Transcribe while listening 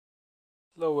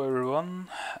Hello everyone,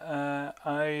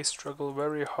 I struggle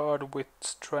very hard with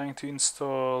trying to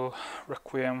install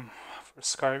Requiem for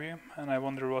Skyrim, and I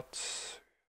wonder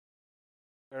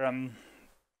where I'm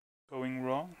going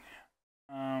wrong.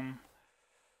 I've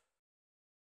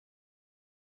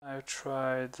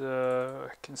tried,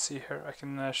 I can see here, I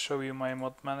can show you my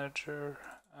mod manager,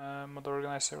 mod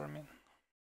organizer I mean.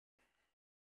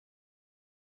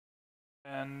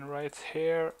 And right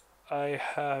here I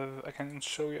can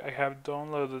show you, I have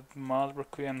downloaded mod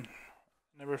Requiem and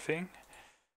everything,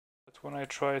 but when I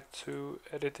try to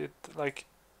edit it, like,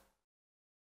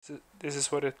 this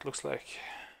is what it looks like.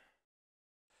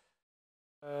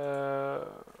 Yeah,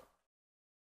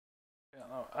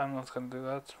 no, I'm not gonna do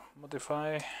that.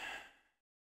 Modify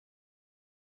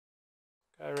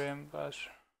Skyrim bash.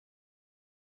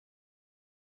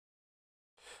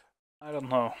 I don't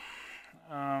know.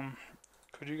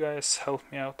 Could you guys help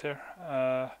me out here?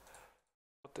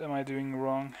 What am I doing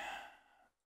wrong?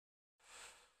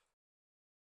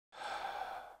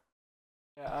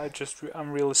 Yeah,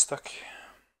 I'm really stuck.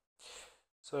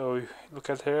 So look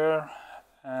at here,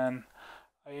 and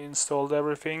I installed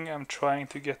everything. I'm trying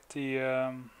to get the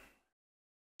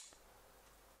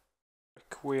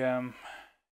Requiem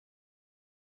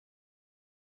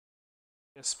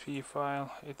ESP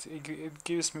file. It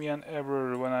gives me an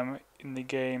error when I'm in the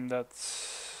game.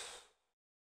 That's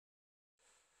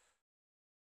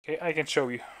okay. I can show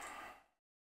you.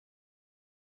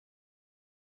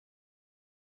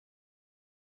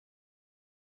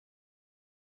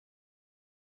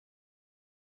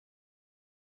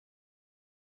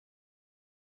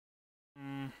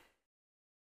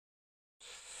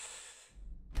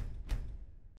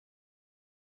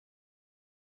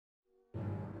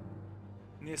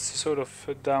 Needs to sort of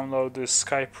download the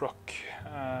Skyproc.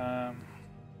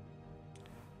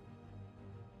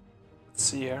 Let's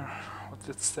see here what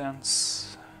it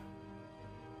stands.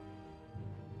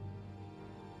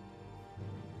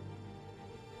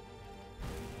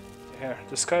 Here,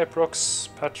 the Skyprocs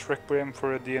patch Requiem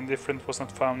for the Indifferent was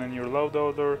not found in your load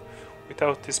order.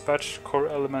 Without this patch, core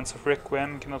elements of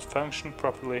Requiem cannot function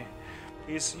properly.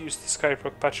 Please use the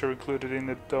Skyproc patcher included in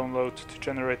the download to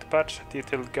generate the patch. A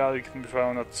detailed guide can be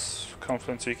found at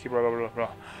Confluence Wiki, blah blah blah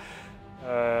blah.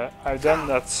 I've done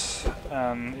that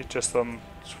and it just don't.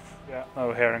 Yeah,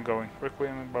 no, here I'm going.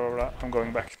 Requiem, blah blah blah. I'm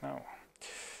going back now.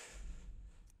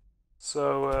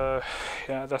 So,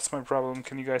 yeah, that's my problem.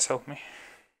 Can you guys help me?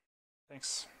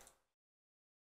 Thanks.